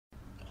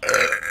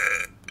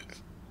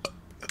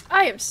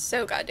I am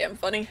so goddamn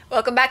funny.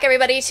 Welcome back,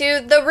 everybody, to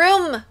The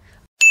Room.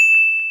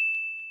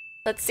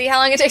 Let's see how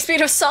long it takes me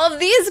to solve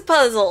these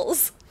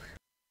puzzles.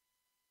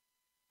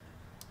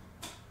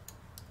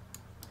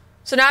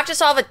 So now I have to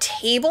solve a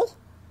table?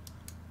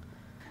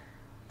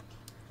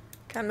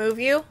 Can I move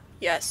you?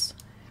 Yes.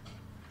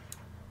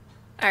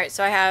 Alright,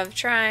 so I have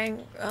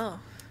triangle. Oh,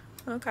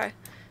 okay.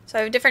 So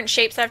I have different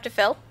shapes I have to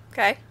fill.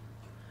 Okay.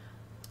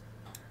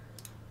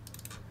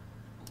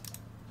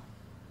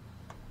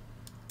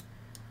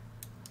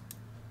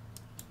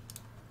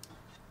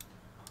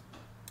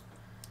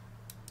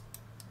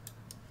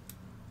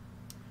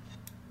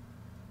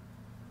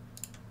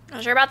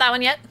 Not sure about that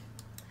one yet.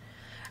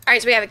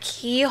 Alright, so we have a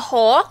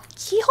keyhole.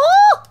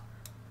 Keyhole!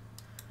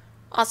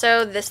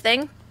 Also, this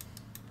thing.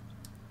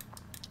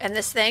 And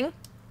this thing.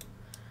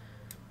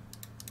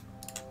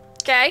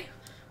 Okay.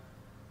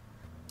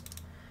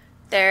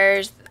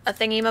 There's a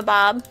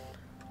thingy-mabob.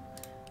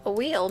 A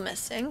wheel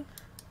missing.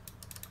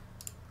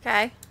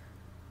 Okay.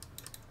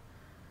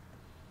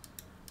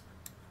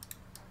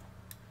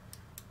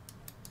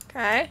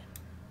 Okay.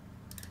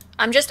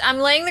 I'm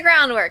laying the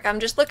groundwork.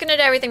 I'm just looking at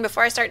everything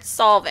before I start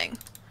solving.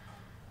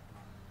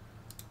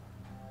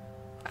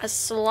 A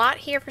slot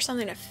here for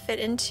something to fit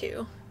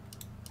into.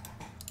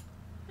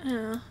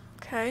 Oh,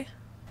 okay.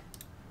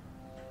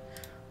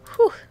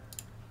 Whew.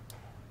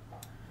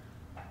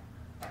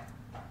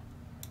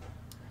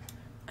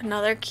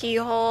 Another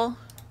keyhole.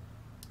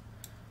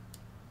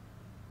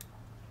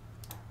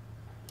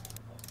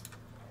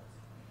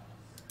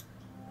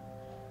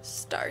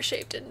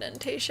 Star-shaped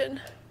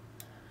indentation.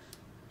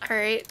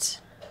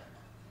 Alright.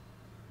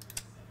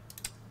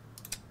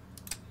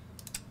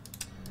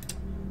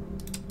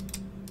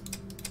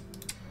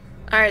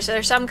 Alright, so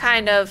there's some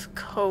kind of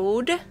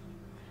code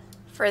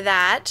for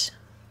that.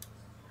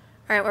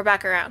 Alright, we're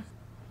back around.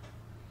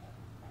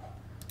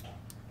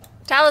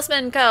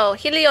 Talisman Co.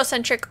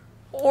 Heliocentric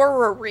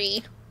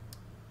Orrery.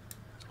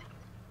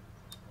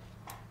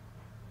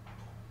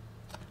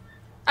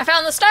 I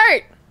found the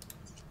start!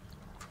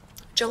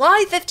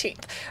 July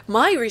 15th.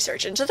 My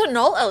research into the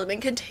null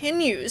element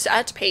continues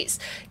at pace.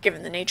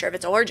 Given the nature of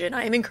its origin,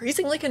 I am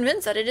increasingly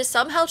convinced that it is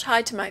somehow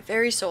tied to my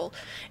very soul.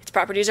 Its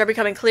properties are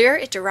becoming clear.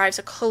 It derives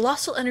a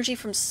colossal energy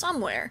from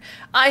somewhere.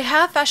 I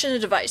have fashioned a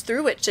device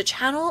through which to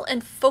channel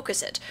and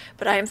focus it,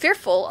 but I am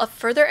fearful of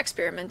further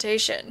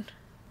experimentation.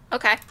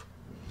 Okay.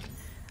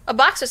 A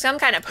box with some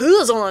kind of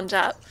puzzle on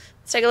top.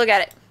 Let's take a look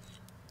at it.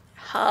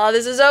 Oh,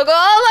 this is so cool.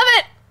 I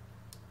love it!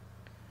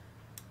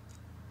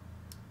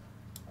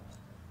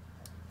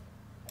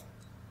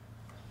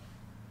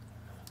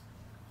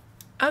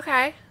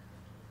 Okay.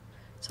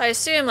 So I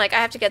assume, like,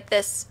 I have to get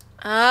this.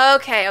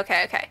 Okay,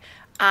 okay, okay.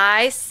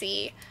 I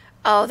see.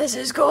 Oh, this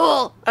is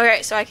cool.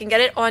 Okay, so I can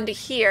get it onto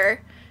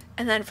here.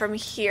 And then from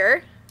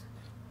here,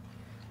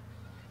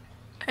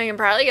 I can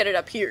probably get it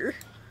up here.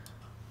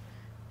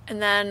 And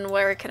then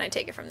where can I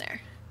take it from there?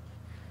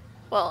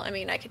 Well, I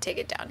mean, I could take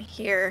it down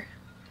here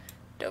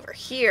and over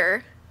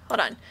here.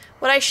 Hold on.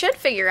 What I should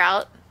figure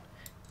out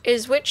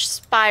is which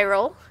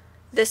spiral,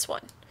 this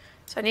one.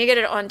 So I need to get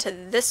it onto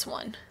this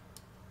one.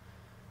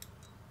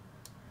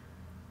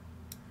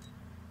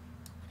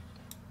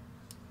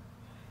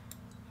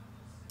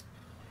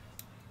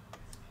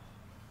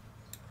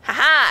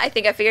 Haha, I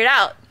think I figured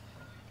out.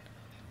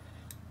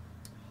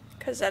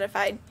 Because then if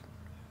I...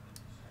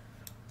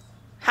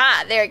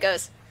 Ha, there it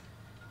goes.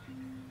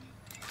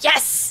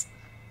 Yes!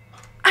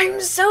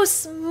 I'm so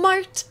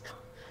smart!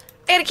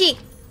 I got a key.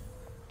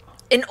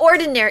 An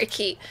ordinary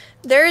key.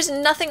 There's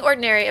nothing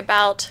ordinary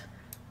about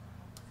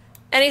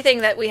anything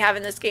that we have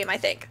in this game, I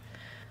think.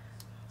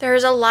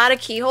 There's a lot of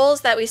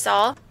keyholes that we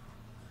saw.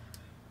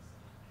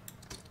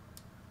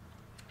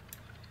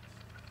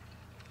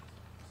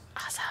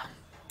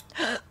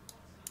 Awesome.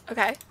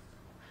 Okay.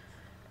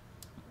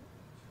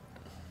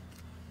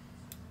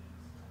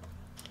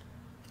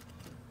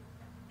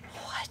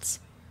 What?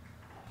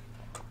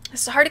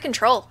 This is hard to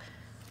control.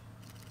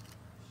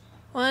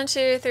 1,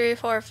 2, 3,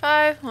 4,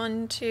 5.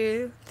 1,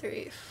 2,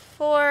 3,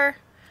 4.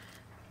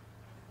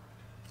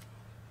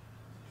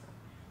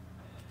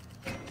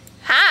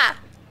 Ha!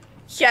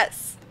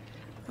 Yes.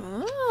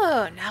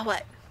 Oh, now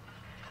what?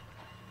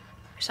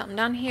 There's something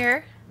down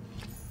here.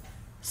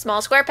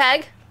 Small square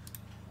peg.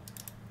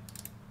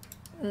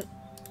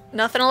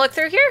 Nothing to look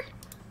through here?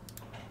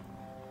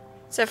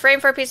 It's a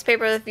frame for a piece of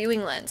paper with a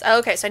viewing lens. Oh,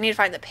 okay, so I need to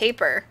find the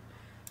paper.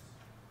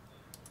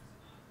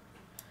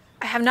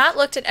 I have not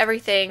looked at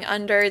everything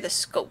under the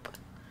scope.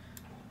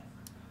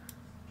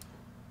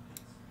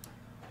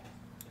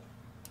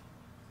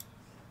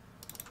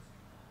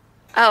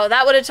 Oh,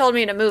 that would have told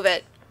me to move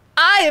it.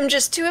 I am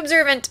just too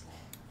observant.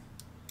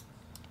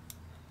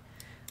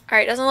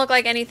 Alright, doesn't look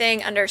like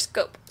anything under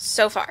scope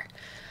so far.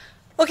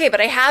 Okay,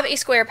 but I have a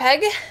square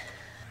peg.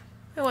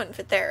 It wouldn't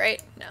fit there,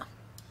 right? No.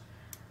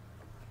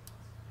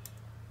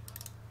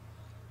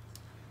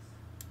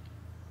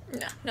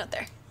 No, not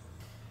there.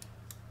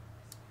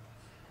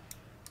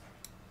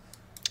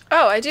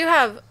 Oh, I do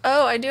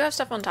have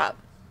stuff on top.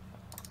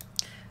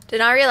 Did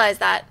not realize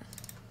that.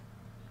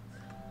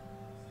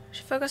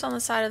 Should focus on the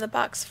side of the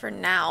box for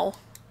now.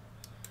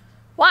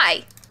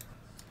 Why?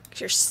 Because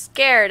you're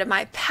scared of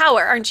my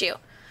power, aren't you?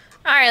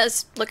 Alright,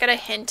 let's look at a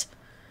hint.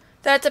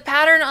 That's a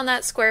pattern on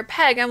that square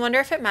peg. I wonder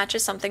if it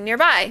matches something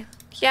nearby.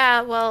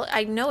 Yeah, well,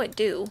 I know it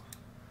do.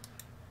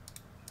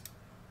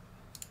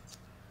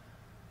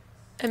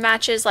 It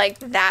matches like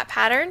that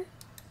pattern.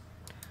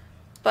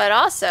 But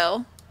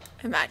also,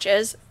 it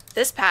matches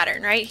this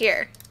pattern right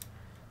here.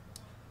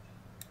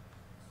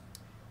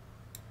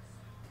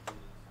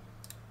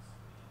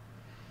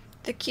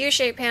 The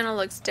Q-shaped panel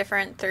looks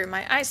different through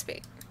my eye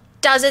speed.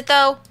 Does it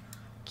though?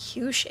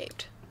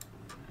 Q-shaped.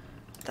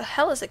 What the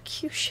hell is a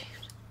Q-shaped?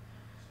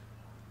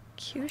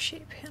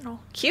 Q-shaped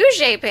panel.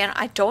 Q-shaped panel?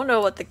 I don't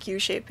know what the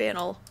Q-shaped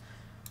panel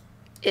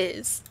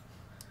is.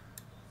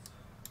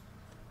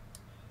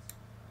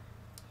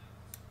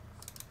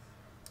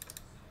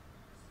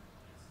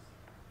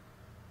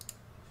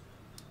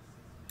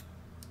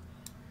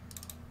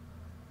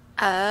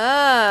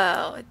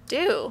 Oh, it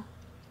do.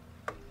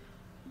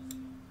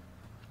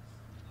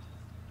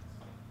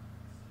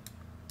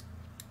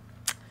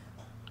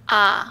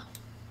 Ah.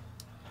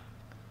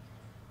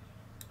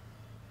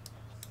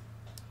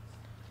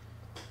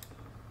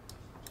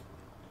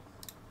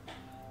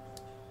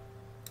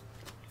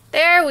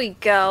 There we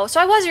go. So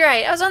I was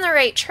right. I was on the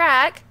right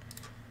track.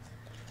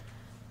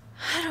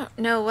 I don't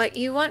know what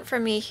you want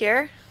from me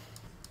here.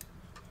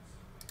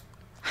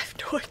 I have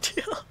no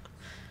idea.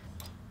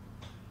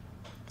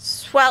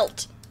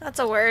 Swelt. That's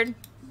a word.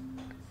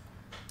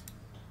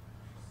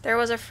 There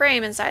was a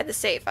frame inside the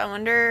safe. I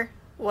wonder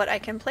what I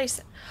can place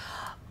it.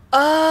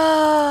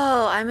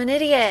 Oh, I'm an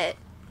idiot.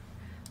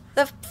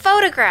 The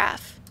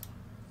photograph.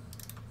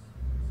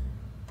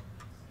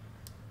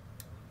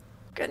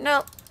 Good.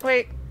 No,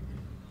 wait.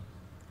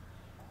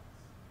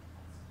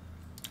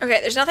 Okay,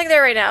 there's nothing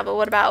there right now, but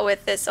what about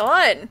with this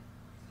on?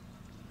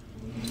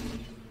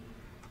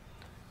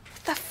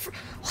 What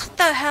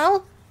the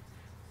hell?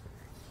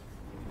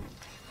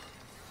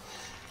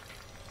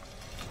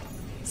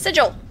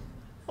 Sigil.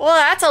 Well,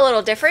 that's a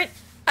little different.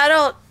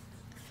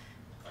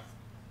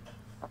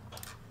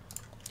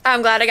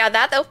 I'm glad I got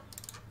that, though.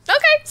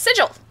 Okay,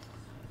 sigil.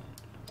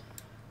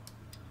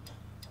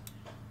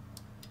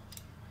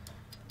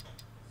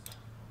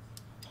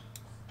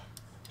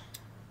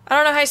 I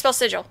don't know how you spell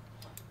sigil.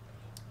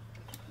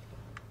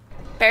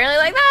 Apparently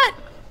like that.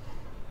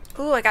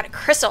 Ooh, I got a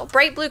crystal.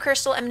 Bright blue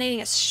crystal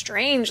emanating a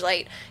strange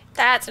light.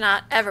 That's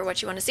not ever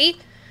what you want to see.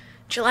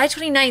 July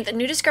 29th, a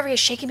new discovery has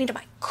shaken me to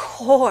my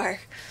core.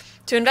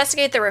 To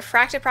investigate the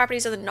refractive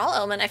properties of the null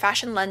element, I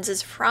fashioned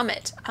lenses from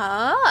it.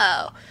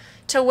 Oh.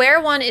 To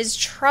wear one is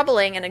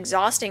troubling and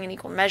exhausting in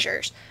equal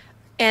measures.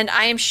 And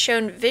I am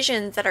shown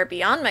visions that are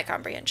beyond my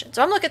comprehension.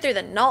 So I'm looking through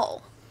the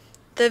null.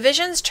 The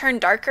visions turn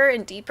darker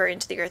and deeper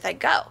into the earth I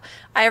go.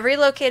 I have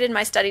relocated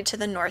my study to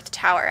the North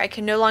Tower. I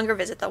can no longer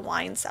visit the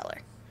wine cellar.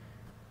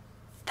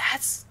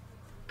 That's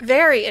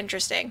very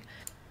interesting.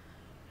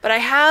 But I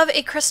have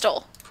a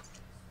crystal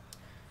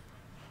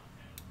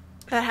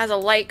that has a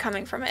light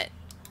coming from it.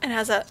 And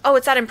has a... Oh,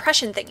 it's that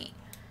impression thingy.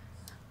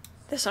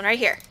 This one right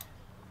here.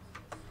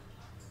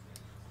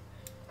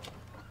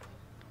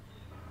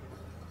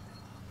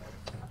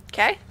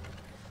 Okay.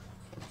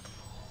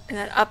 And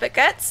then up it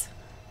gets.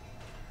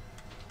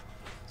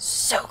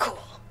 So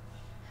cool.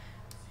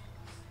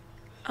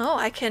 Oh,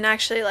 I can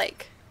actually,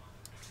 like,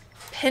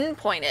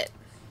 pinpoint it.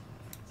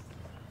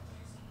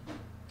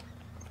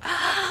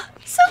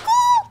 So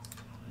cool!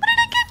 What did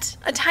I get?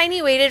 A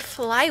tiny weighted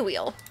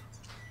flywheel.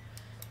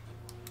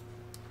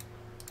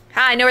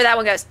 Ah, I know where that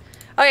one goes.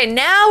 Okay,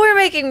 now we're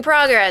making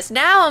progress.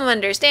 Now I'm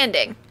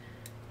understanding.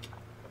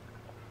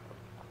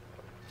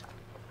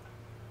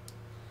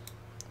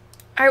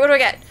 Alright, what do I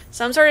get?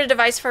 Some sort of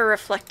device for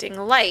reflecting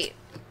light.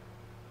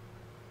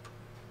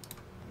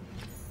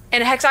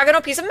 And a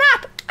hexagonal piece of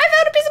map! I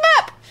found a piece of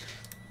map!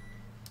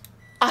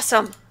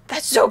 Awesome.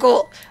 That's so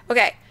cool.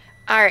 Okay.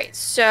 Alright,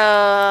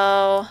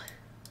 so...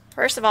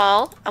 First of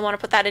all, I want to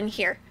put that in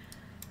here.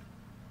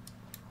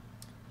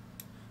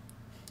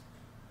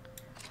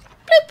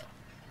 Bloop!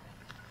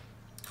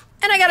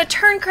 And I got a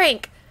turn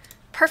crank!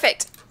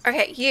 Perfect.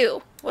 Okay,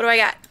 you. What do I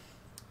got?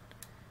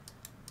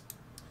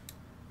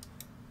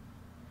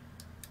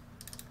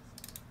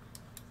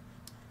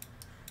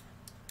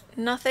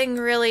 Nothing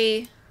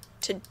really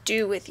to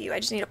do with you. I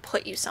just need to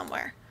put you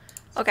somewhere.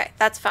 Okay,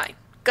 that's fine.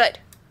 Good.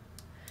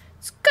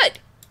 It's good.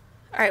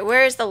 Alright,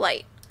 where is the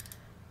light?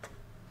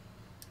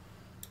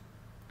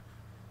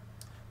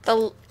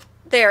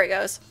 There it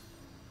goes.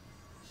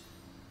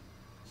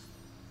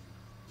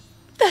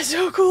 That's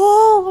so cool!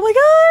 Oh my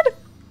god!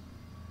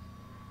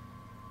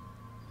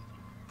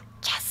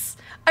 Yes!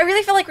 I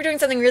really feel like we're doing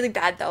something really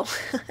bad though.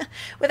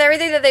 With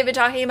everything that they've been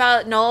talking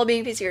about, null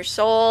being a piece of your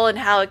soul and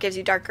how it gives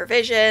you darker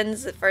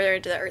visions the further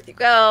into the earth you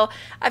go,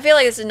 I feel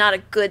like this is not a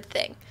good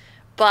thing.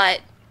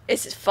 But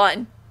this is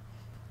fun.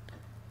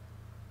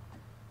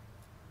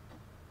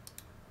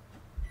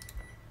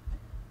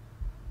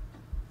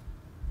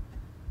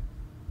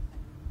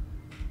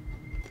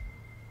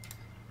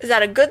 Is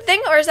that a good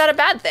thing or is that a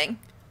bad thing?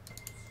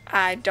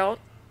 I don't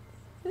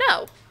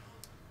No.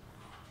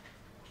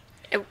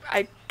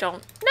 I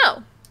don't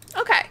know.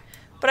 Okay.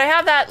 But I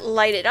have that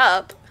lighted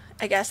up.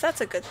 I guess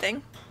that's a good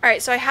thing.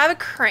 Alright, so I have a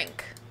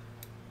crank.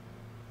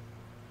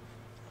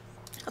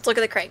 Let's look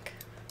at the crank.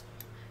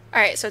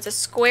 Alright, so it's a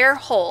square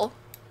hole.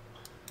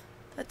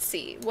 Let's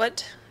see.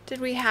 What did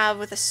we have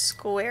with a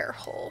square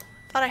hole?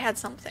 Thought I had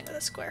something with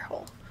a square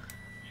hole.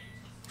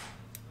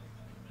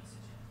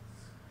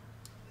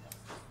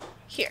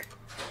 Here.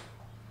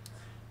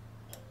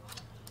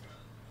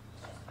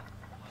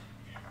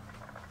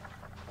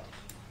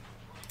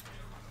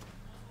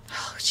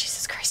 Oh,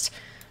 Jesus Christ.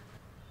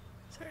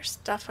 Is there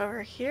stuff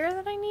over here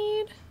that I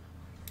need?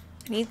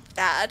 I need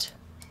that.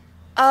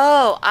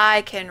 Oh,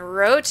 I can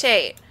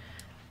rotate.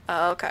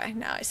 Oh, okay,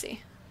 now I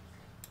see.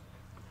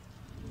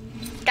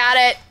 Got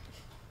it.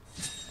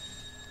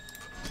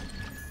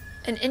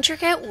 An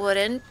intricate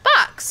wooden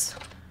box.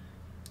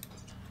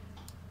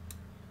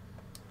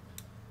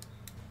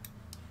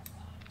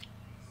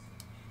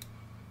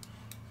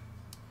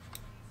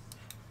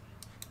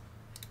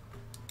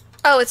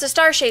 Oh, it's a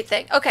star shape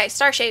thing. Okay,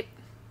 star shape.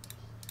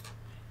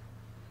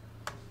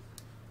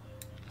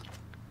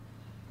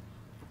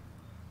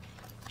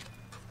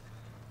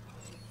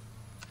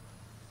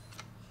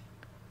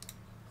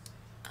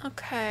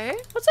 Okay,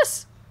 what's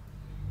this?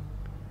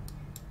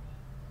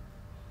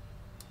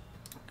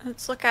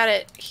 Let's look at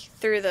it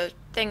through the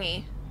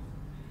thingy.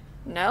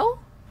 No?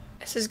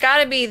 This has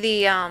got to be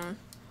the,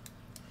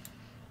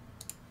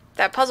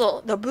 that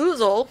puzzle, the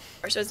boozle.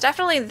 So it's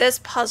definitely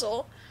this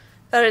puzzle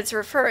that it's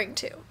referring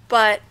to.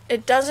 But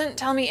it doesn't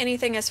tell me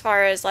anything as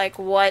far as, like,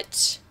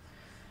 what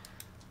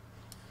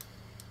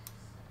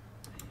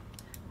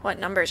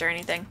numbers or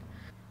anything.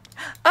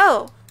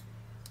 Oh!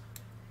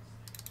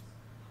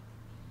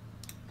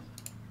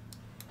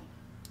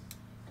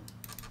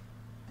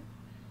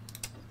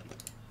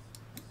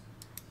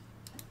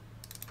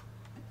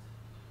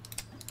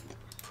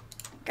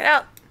 Get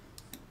out.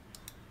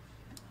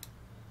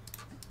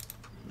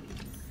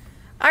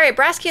 Alright,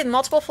 brass key with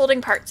multiple folding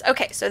parts.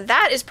 Okay, so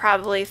that is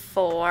probably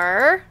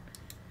for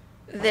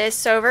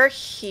this over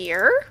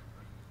here.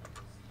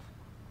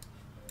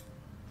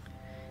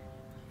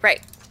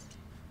 Right.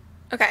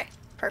 Okay,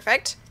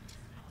 perfect.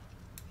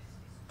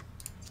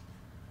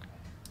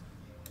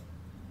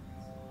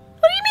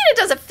 What do you mean it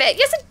doesn't fit?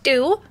 Yes, it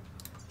do.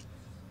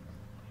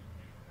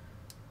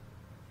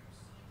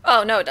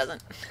 Oh, no, it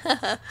doesn't.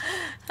 What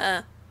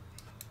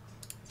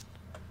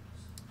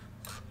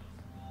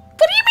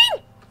do you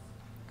mean?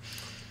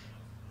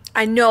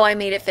 I know I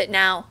made it fit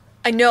now.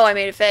 I know I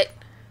made it fit.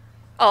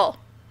 Oh.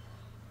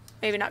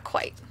 Maybe not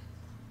quite.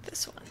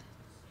 This one.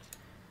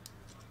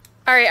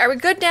 Alright, are we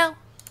good now?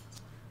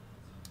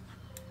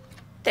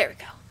 There we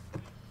go.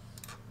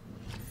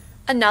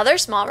 Another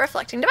small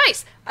reflecting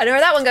device. I know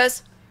where that one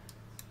goes.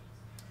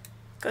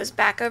 Goes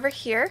back over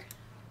here.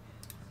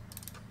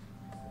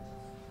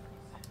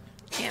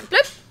 And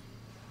bloop.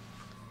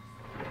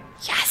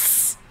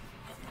 Yes!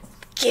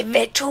 Give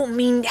it to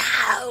me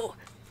now!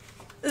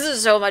 This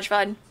is so much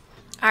fun.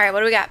 Alright, what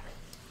do we got?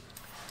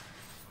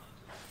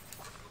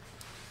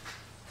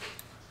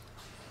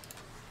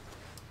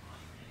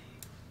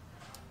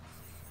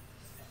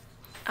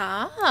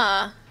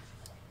 Ah.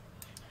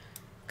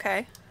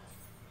 Okay.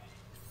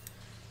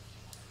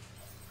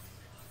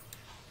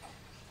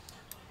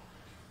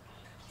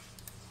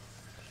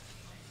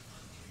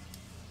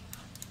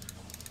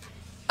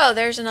 Oh,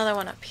 there's another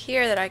one up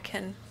here that I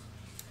can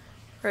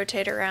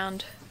rotate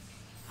around.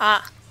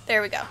 Ah,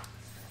 there we go.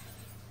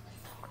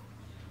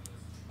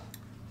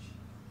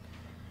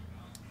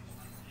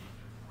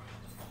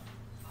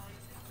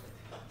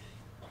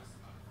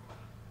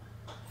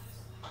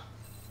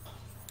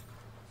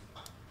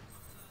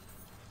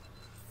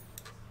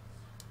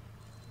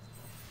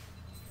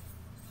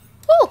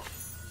 Woo!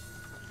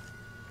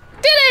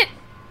 Did it!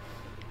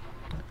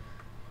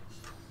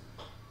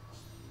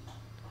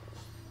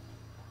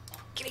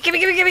 Gimme, gimme,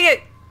 gimme, gimme,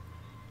 gimme!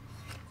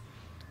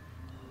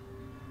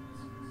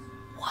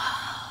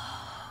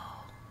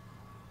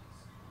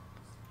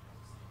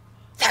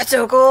 That's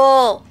so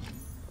cool!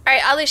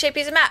 Alright, oddly shaped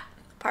piece of map.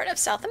 Part of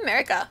South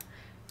America.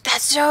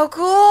 That's so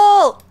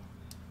cool!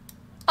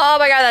 Oh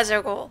my god, that's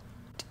so cool.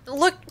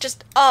 Look,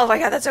 just, oh my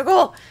god, that's so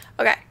cool.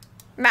 Okay,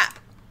 map.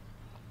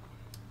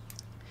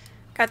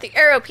 Got the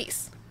arrow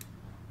piece.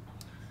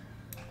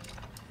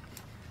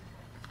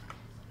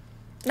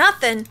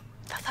 Nothing.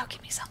 Thought that would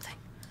give me something.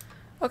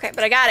 Okay,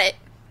 but I got it.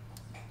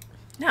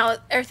 Now,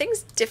 are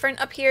things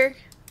different up here?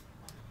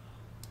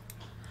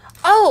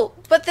 Oh,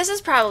 but this is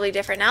probably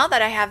different now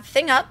that I have the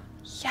thing up.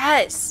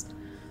 Yes.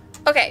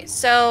 Okay,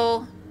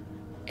 so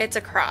it's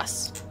a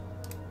cross.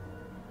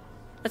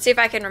 Let's see if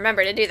I can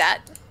remember to do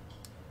that.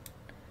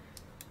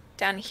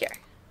 Down here.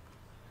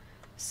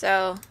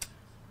 So,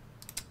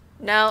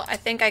 no, I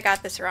think I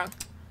got this wrong.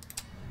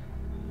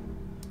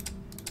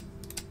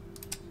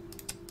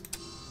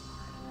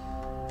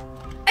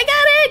 I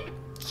got it!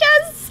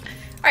 Yes!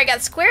 Alright,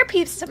 got square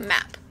piece of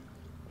map.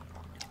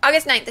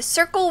 August 9th, the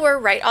circle were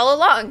right all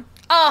along.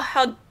 Oh,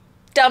 how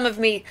dumb of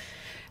me.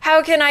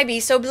 How can I be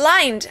so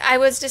blind? I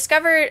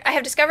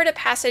have discovered a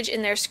passage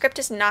in their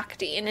Scriptus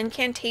Nocti, an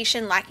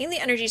incantation lacking the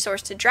energy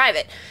source to drive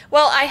it.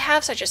 Well, I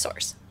have such a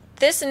source.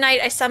 This night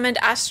I summoned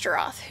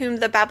Astaroth, whom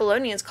the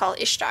Babylonians call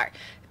Ishtar,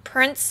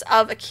 prince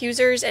of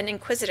accusers and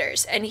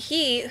inquisitors, and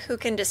he who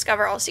can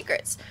discover all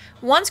secrets.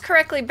 Once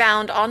correctly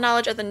bound, all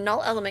knowledge of the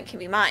null element can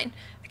be mine.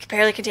 I can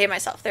barely contain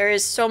myself. There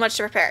is so much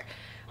to prepare.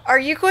 Are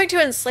you going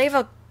to enslave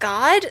a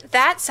god?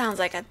 That sounds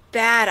like a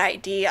bad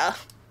idea.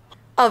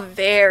 A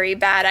very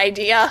bad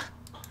idea.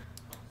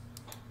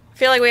 I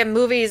feel like we have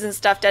movies and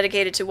stuff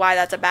dedicated to why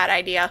that's a bad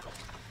idea.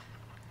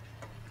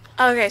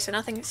 Okay, so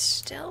nothing is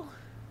still.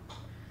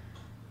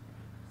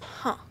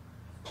 Huh.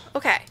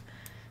 Okay.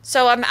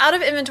 So I'm out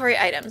of inventory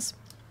items.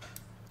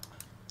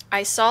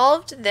 I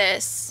solved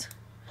this.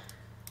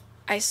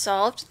 I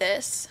solved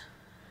this.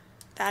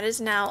 That is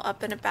now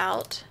up and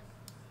about.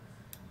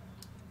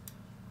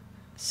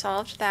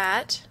 Solved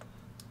that.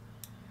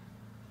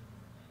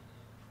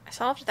 I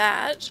solved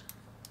that.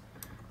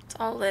 It's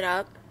all lit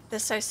up.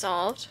 This I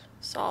solved.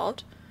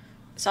 Solved.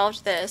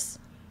 Solved this.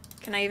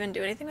 Can I even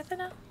do anything with it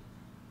now?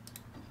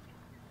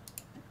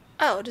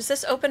 Oh, does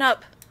this open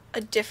up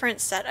a different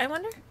set, I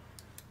wonder?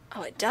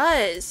 Oh, it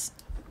does.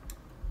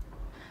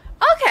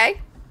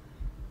 Okay.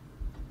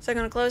 Is that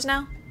gonna close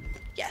now?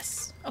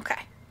 Yes. Okay.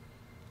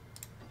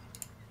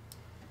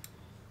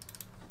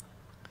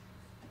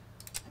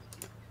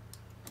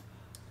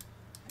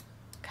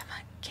 Come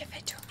on, give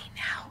it to me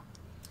now.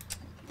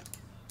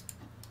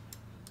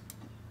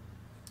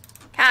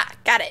 Ah,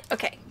 got it.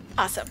 Okay.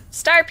 Awesome.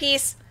 Star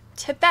piece.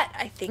 Tibet,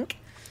 I think.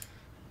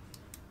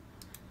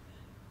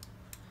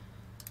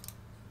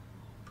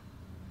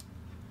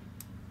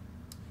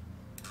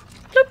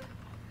 Bloop.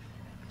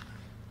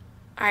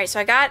 Alright, so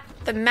I got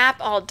the map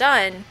all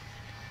done.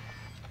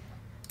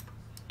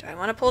 Do I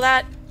want to pull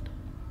that?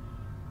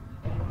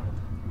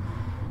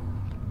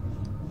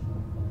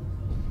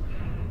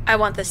 I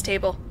want this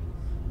table.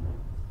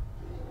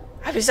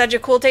 That'd be such a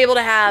cool table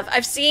to have.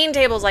 I've seen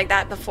tables like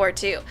that before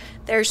too.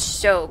 They're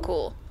so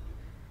cool.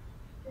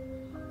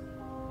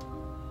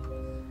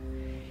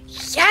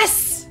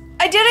 Yes!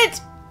 I did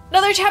it!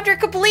 Another chapter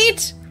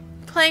complete!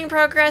 Playing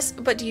progress,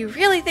 but do you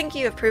really think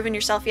you have proven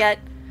yourself yet?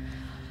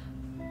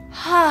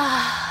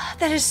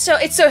 That is so,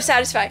 it's so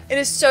satisfying. It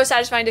is so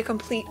satisfying to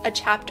complete a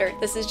chapter.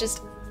 This is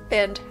just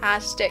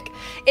fantastic.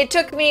 It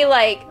took me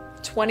like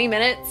 20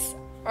 minutes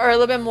or a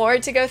little bit more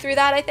to go through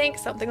that, I think.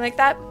 Something like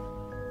that.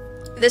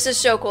 This is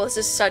so cool. This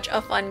is such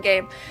a fun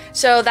game.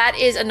 So that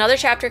is another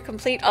chapter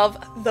complete of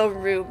The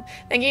Room.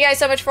 Thank you guys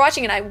so much for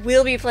watching, and I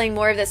will be playing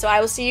more of this. So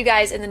I will see you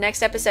guys in the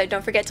next episode.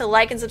 Don't forget to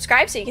like and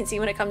subscribe so you can see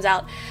when it comes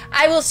out.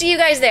 I will see you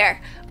guys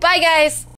there. Bye, guys.